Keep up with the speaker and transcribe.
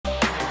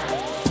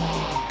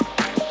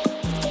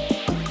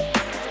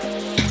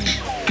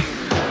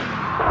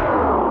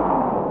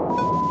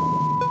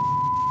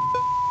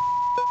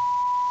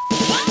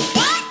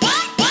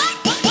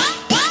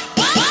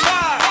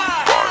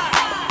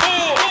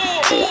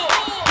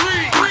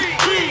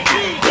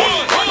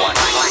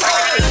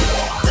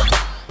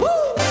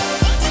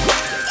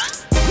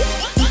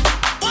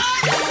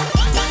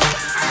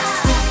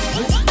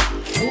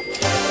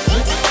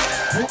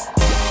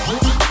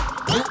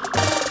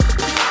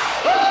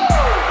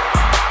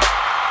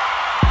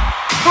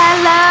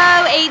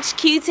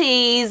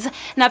cuties.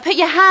 Now put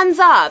your hands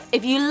up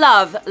if you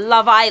love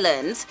Love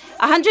Island.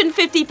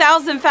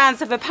 150,000 fans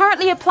have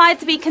apparently applied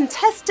to be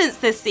contestants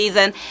this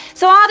season,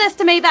 so I'd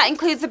estimate that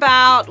includes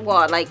about,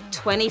 what, like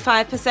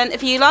 25%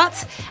 of you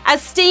lot?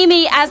 As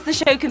steamy as the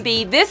show can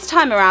be, this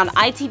time around,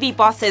 ITV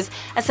bosses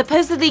are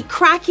supposedly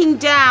cracking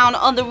down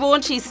on the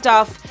raunchy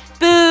stuff.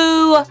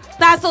 Boo!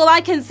 That's all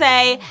I can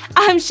say.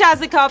 I'm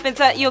Sharon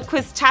Carpenter, your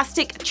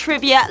quiztastic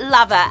trivia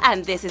lover,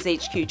 and this is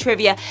HQ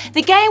Trivia,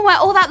 the game where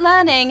all that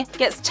learning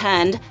gets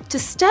turned to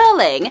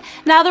sterling.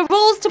 Now, the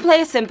rules to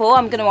play are simple.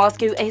 I'm going to ask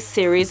you a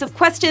series of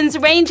questions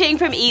ranging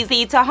from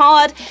easy to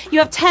hard. You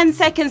have 10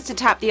 seconds to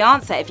tap the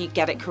answer. If you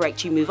get it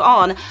correct, you move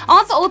on.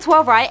 Answer all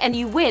 12 right and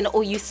you win,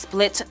 or you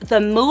split the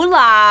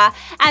moolah.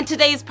 And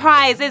today's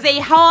prize is a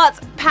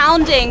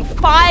heart-pounding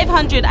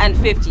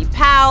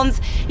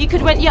 £550. You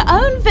could rent your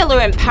own villa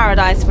in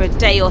paradise for a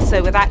day or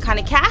so with that kind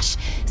of cash.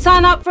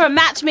 Sign up for a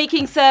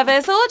matchmaking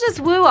service or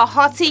just woo a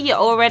hottie you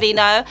already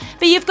know.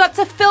 But you've got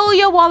to fill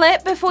your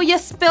wallet before you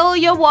spill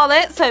your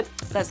wallet. So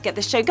let's get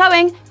the show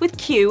going with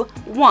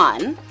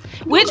Q1.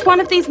 Which one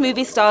of these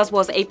movie stars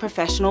was a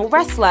professional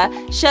wrestler?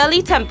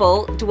 Shirley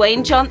Temple,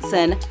 Dwayne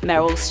Johnson,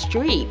 Meryl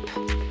Streep.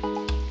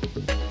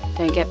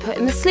 Don't get put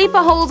in the sleeper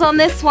hold on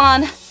this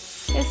one.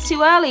 It's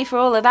too early for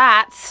all of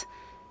that.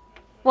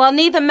 Well,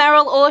 neither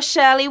Meryl or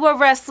Shirley were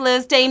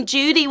wrestlers. Dame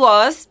Judy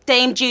was.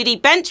 Dame Judy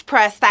bench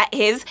press, that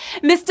is.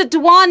 Mr.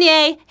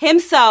 Douanier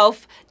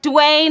himself,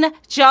 Dwayne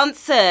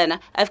Johnson,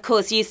 of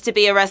course, used to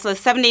be a wrestler.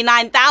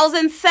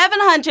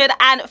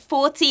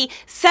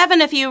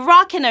 79,747 of you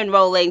rocking and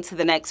rolling to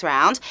the next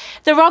round.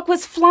 The Rock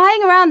was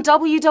flying around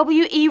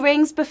WWE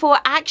rings before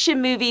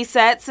action movie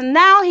sets, and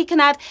now he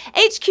can add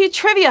HQ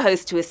Trivia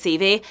host to his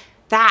CV.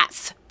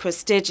 That's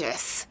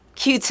prestigious.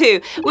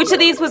 Q2. Which of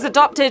these was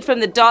adopted from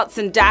the dots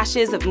and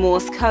dashes of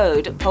Morse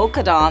code?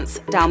 Polka dance,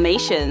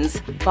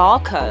 Dalmatians,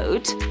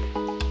 barcode.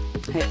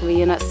 Hopefully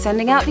you're not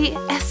sending out the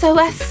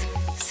SOS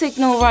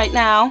signal right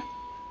now.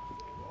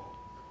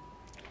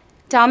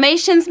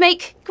 Dalmatians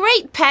make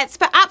great pets,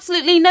 but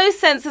absolutely no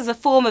sense as a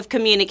form of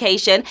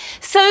communication.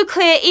 So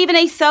clear, even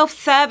a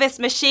self-service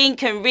machine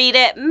can read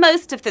it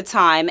most of the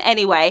time.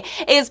 Anyway,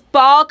 is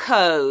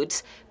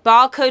barcode.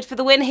 Barcode for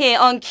the win here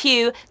on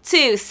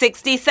Q2.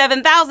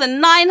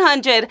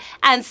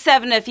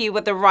 67,907 of you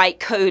with the right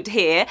code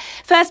here.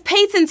 First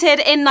patented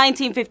in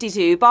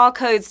 1952,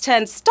 barcodes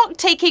turned stock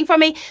taking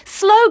from a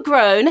slow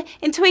groan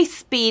into a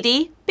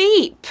speedy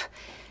beep.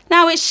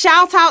 Now it's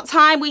shout out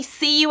time. We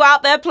see you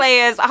out there,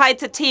 players. Hi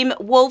to Team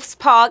Wolf's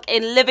Park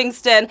in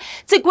Livingston.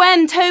 To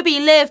Gwen, Toby,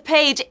 Liv,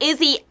 Paige,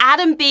 Izzy,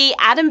 Adam B,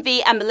 Adam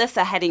V, and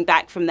Melissa heading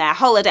back from their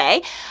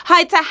holiday.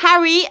 Hi to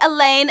Harry,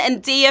 Elaine,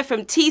 and Dia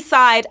from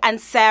Teesside, and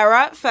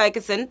Sarah,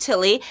 Ferguson,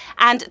 Tilly,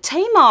 and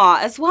Tamar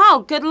as well.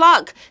 Good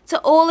luck to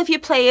all of your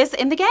players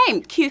in the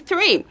game.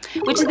 Q3.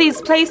 Which of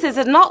these places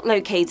are not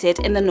located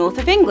in the north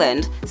of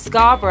England?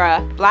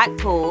 Scarborough,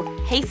 Blackpool,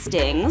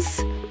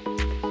 Hastings.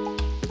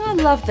 I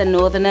love the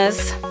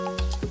Northerners.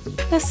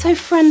 They're so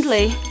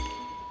friendly.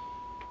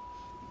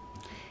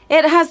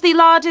 It has the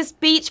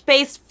largest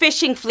beach-based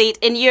fishing fleet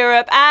in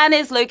Europe and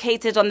is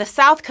located on the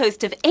south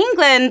coast of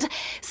England.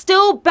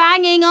 Still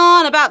banging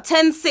on about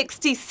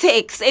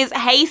 1066 is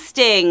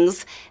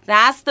Hastings.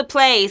 That's the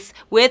place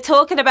we're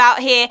talking about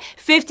here.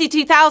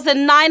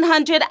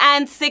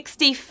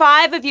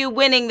 52,965 of you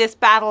winning this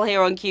battle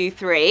here on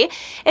Q3.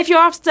 If you're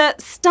after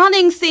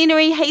stunning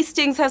scenery,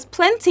 Hastings has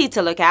plenty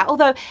to look at,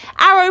 although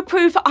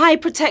arrow-proof eye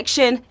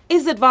protection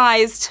is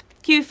advised.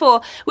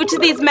 Q4. Which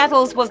of these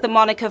metals was the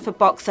moniker for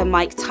boxer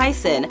Mike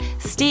Tyson?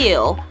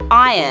 Steel,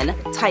 iron,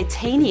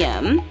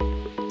 titanium.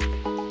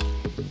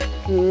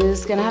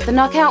 Who's gonna have the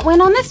knockout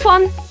win on this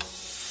one?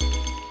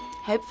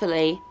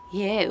 Hopefully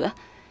you.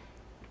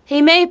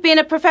 He may have been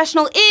a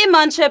professional ear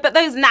muncher, but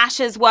those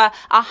gnashers were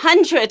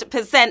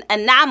 100%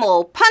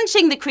 enamel,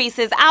 punching the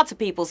creases out of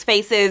people's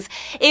faces.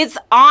 It's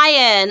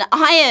iron.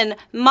 Iron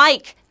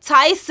Mike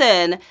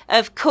Tyson,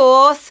 of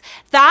course.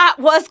 That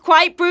was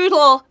quite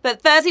brutal, but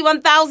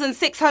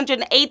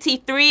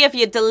 31,683 of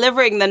you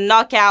delivering the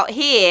knockout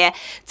here.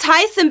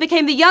 Tyson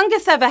became the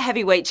youngest ever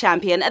heavyweight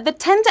champion at the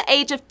tender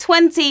age of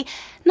 20.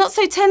 Not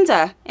so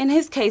tender in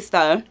his case,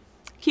 though.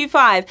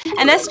 Q5.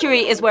 An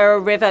estuary is where a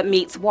river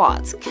meets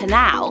what?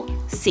 Canal,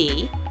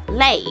 sea,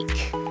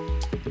 lake.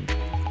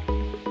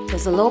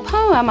 There's a little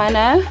poem, I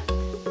know,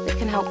 that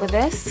can help with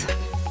this.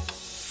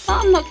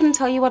 But I'm not going to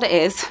tell you what it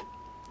is.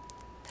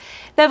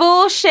 They've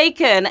all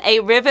shaken a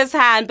river's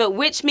hand, but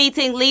which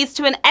meeting leads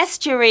to an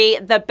estuary?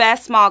 The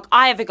best mark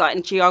I ever got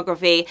in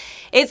geography.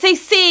 It's a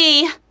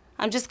C.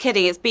 I'm just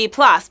kidding, it's B+,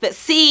 but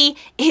C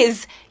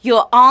is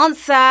your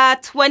answer.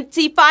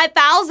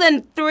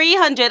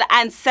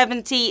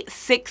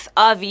 25,376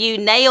 of you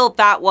nailed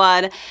that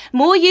one.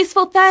 More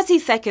useful 30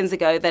 seconds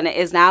ago than it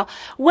is now.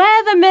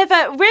 Where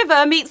the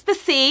river meets the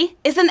sea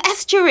is an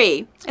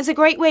estuary. It's a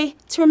great way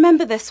to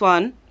remember this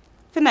one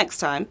for next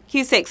time.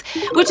 Q6.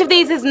 Which of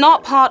these is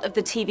not part of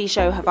the TV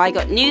show Have I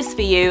Got News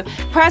for You?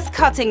 Press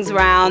cuttings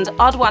round,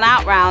 odd one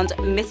out round,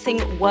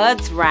 missing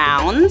words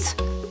round.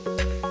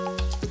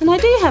 And I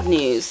do have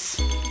news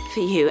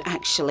for you,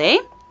 actually.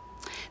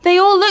 They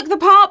all look the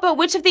part, but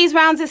which of these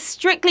rounds is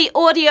strictly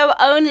audio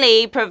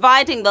only,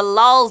 providing the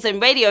lulls in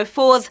Radio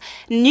 4's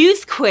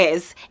news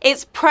quiz?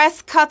 It's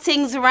Press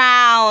Cuttings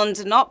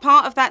round, not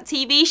part of that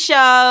TV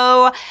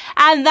show.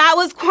 And that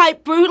was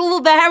quite brutal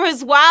there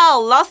as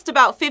well. Lost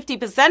about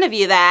 50% of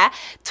you there.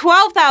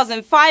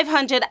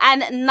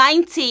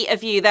 12,590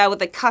 of you there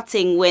with a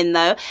cutting win,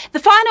 though. The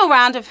final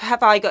round of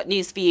Have I Got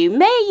News For You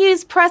may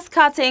use press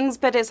cuttings,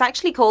 but it's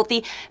actually called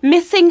the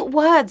Missing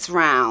Words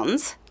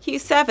round.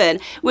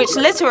 Q7, which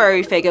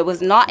literary figure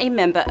was not a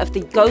member of the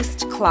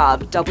Ghost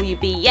Club?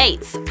 W.B.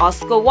 Yeats,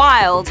 Oscar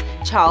Wilde,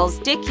 Charles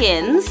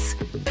Dickens.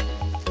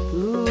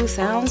 Ooh,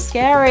 sounds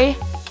scary.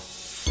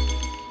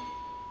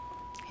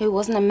 Who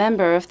wasn't a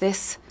member of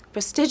this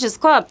prestigious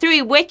club?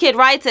 3 wicked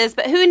writers,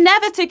 but who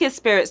never took his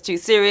spirits too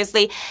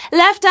seriously.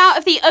 Left out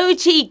of the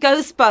OG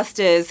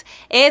Ghostbusters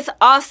is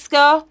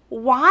Oscar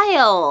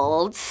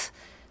Wilde.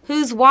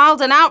 Who's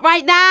wilding out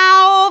right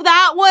now?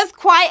 That was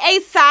quite a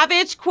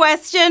savage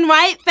question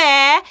right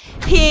there,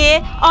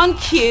 here on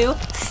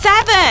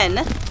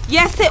Q7.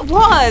 Yes, it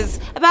was.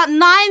 About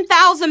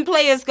 9,000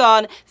 players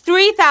gone,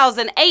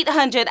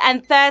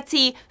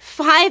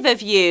 3,835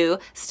 of you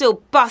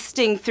still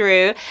busting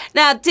through.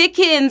 Now,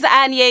 Dickens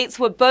and Yeats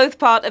were both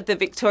part of the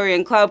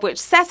Victorian Club, which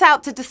set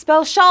out to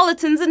dispel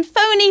charlatans and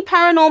phony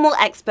paranormal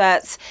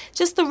experts.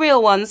 Just the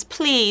real ones,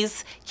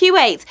 please.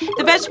 Q8.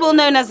 The vegetable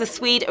known as the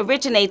swede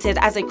originated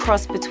as a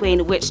cross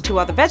between which 2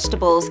 other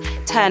vegetables?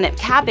 Turnip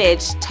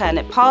cabbage,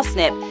 turnip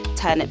parsnip,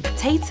 turnip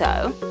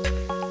potato.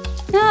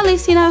 Now, at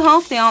least you know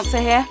half the answer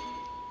here.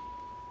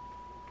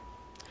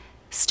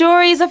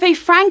 Stories of a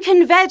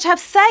frankenveg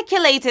have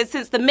circulated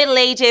since the Middle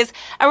Ages.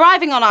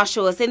 Arriving on our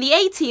shores in the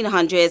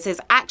 1800s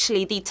is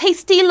actually the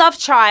tasty love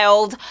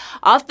child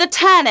of the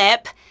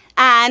turnip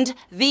and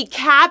the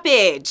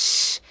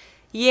cabbage.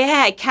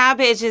 Yeah,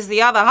 cabbage is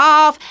the other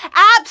half.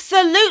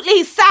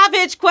 Absolutely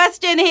savage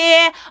question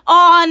here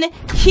on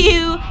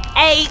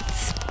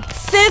Q8.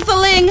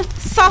 Sizzling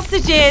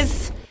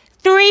sausages.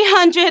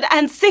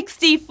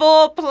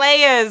 364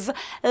 players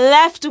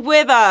left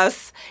with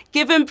us.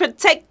 Given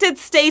protected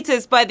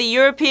status by the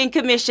European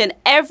Commission,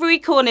 every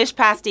Cornish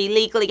pasty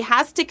legally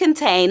has to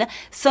contain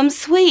some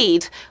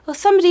swede, or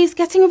somebody's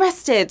getting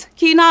arrested.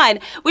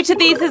 Q9. Which of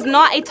these is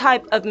not a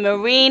type of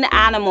marine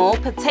animal?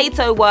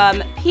 Potato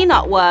worm,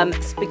 peanut worm,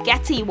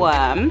 spaghetti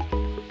worm.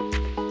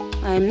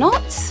 I'm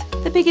not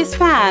the biggest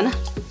fan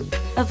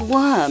of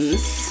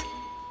worms.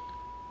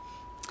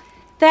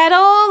 They'd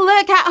all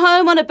look at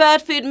home on a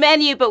bird food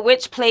menu, but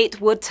which plate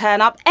would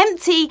turn up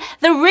empty?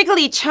 The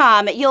wriggly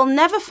charm you'll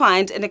never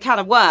find in a can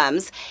of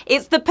worms.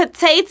 It's the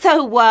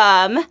potato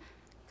worm,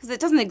 because it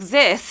doesn't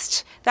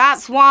exist.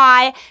 That's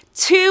why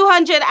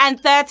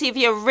 230 of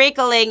you are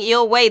wriggling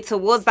your way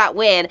towards that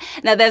win.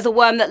 Now, there's a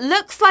worm that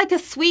looks like a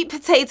sweet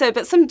potato,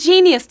 but some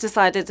genius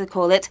decided to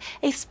call it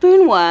a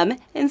spoonworm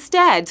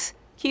instead.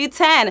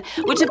 Q10.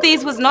 Which of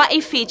these was not a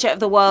feature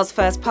of the world's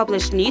first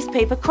published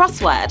newspaper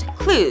crossword?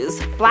 Clues,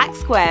 black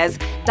squares,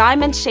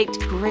 diamond-shaped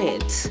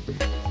grid.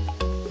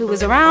 Who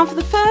was around for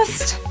the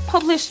first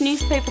published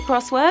newspaper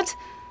crossword?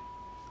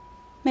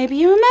 Maybe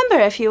you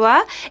remember if you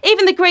were.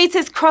 Even the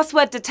greatest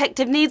crossword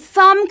detective needs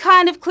some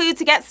kind of clue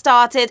to get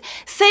started,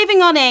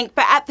 saving on ink,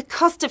 but at the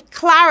cost of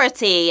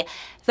clarity.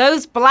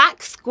 Those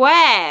black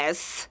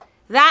squares.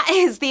 That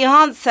is the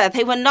answer.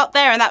 They were not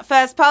there in that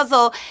first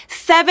puzzle.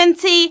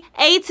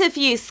 78 of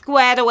you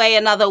squared away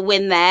another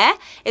win there.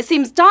 It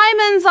seems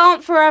diamonds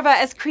aren't forever,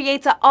 as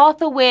creator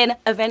Arthur Wynne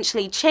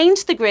eventually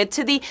changed the grid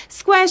to the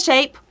square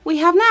shape we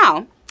have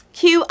now.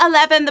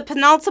 Q11, the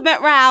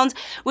penultimate round.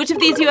 Which of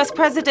these US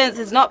presidents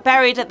is not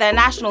buried at their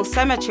national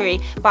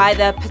cemetery by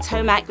the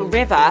Potomac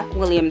River?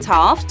 William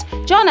Taft,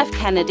 John F.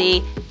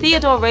 Kennedy,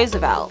 Theodore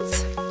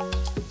Roosevelt.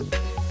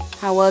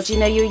 How well do you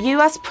know your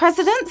US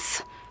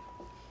presidents?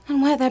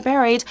 And where they're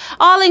buried?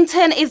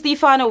 Arlington is the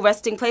final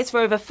resting place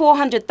for over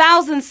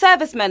 400,000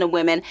 servicemen and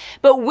women.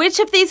 But which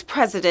of these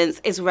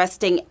presidents is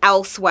resting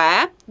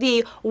elsewhere?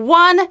 The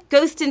one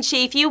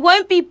ghost-in-chief you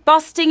won't be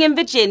busting in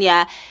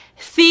Virginia,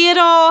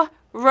 Theodore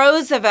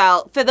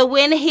Roosevelt, for the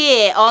win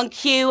here on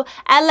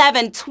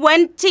Q11.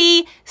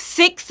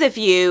 26 of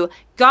you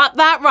got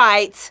that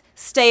right.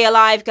 Stay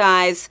alive,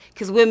 guys,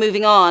 because we're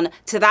moving on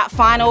to that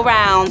final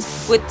round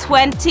with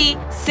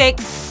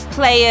 26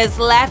 players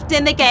left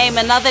in the game.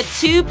 Another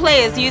 2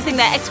 players using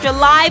their extra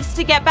lives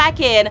to get back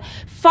in.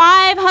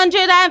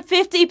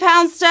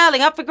 £550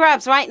 sterling up for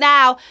grabs right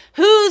now.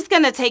 Who's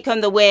going to take home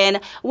the win?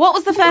 What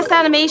was the first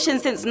animation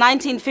since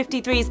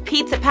 1953's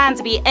Peter Pan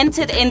to be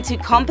entered into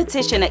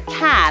competition at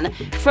Cannes?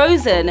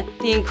 Frozen,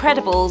 The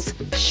Incredibles,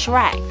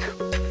 Shrek.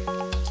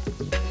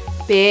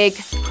 Big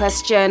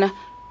question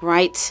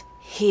right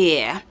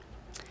here.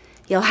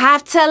 You'll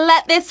have to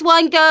let this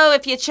one go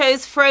if you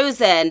chose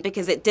Frozen,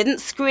 because it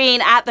didn't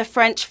screen at the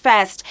French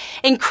Fest.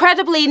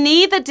 Incredibly,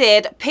 neither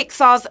did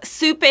Pixar's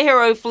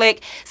superhero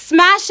flick,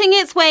 smashing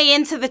its way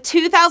into the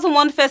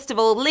 2001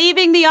 festival,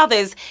 leaving the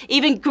others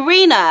even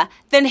greener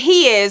than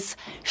he is.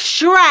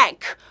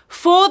 Shrek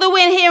for the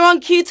win here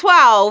on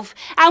Q12.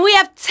 And we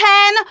have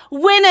 10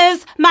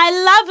 winners, my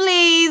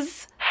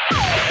lovelies.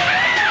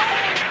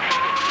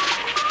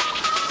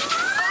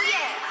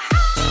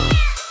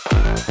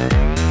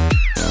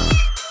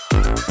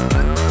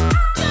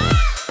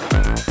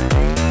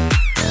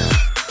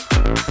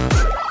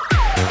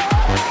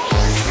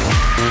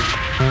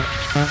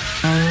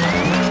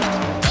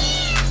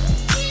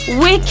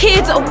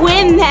 Wicked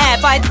win there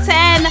by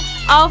 10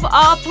 of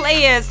our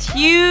players.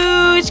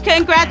 Huge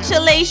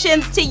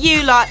congratulations to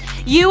you lot.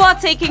 You are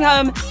taking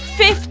home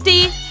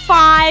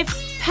 £55.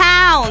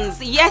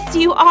 Yes,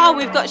 you are.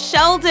 We've got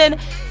Sheldon,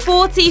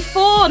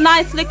 44.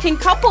 Nice looking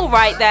couple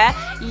right there.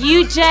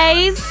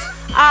 UJ's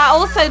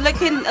also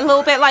looking a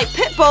little bit like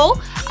Pitbull.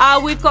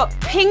 We've got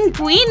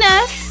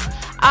Pinguinus,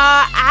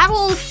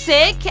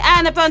 Adulsick,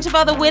 and a bunch of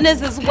other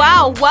winners as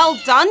well. Well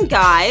done,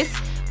 guys.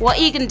 What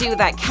are you going to do with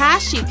that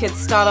cash? You could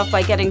start off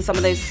by getting some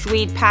of those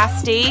Swede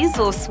pasties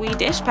or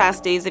Swedish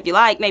pasties if you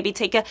like. Maybe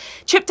take a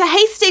trip to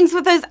Hastings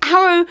with those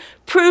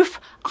arrow-proof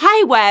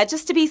eyewear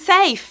just to be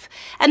safe.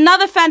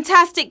 Another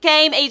fantastic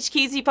game,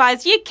 HQC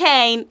Pies. You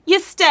came, you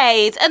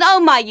stayed, and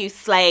oh my, you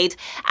slayed.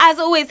 As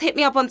always, hit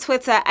me up on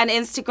Twitter and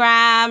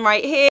Instagram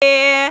right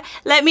here.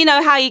 Let me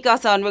know how you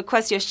got on.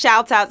 Request your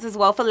shout-outs as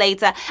well for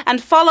later.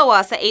 And follow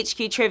us at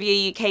HQ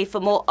Trivia UK for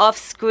more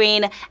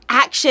off-screen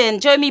action.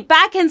 Join me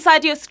back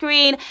inside your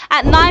screen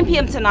at 9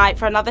 p.m. tonight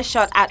for another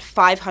shot at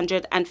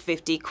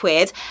 550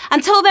 quid.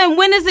 Until then,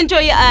 winners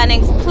enjoy your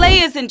earnings,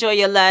 players enjoy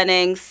your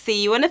learnings.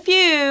 See you in a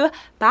few.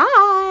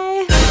 Bye.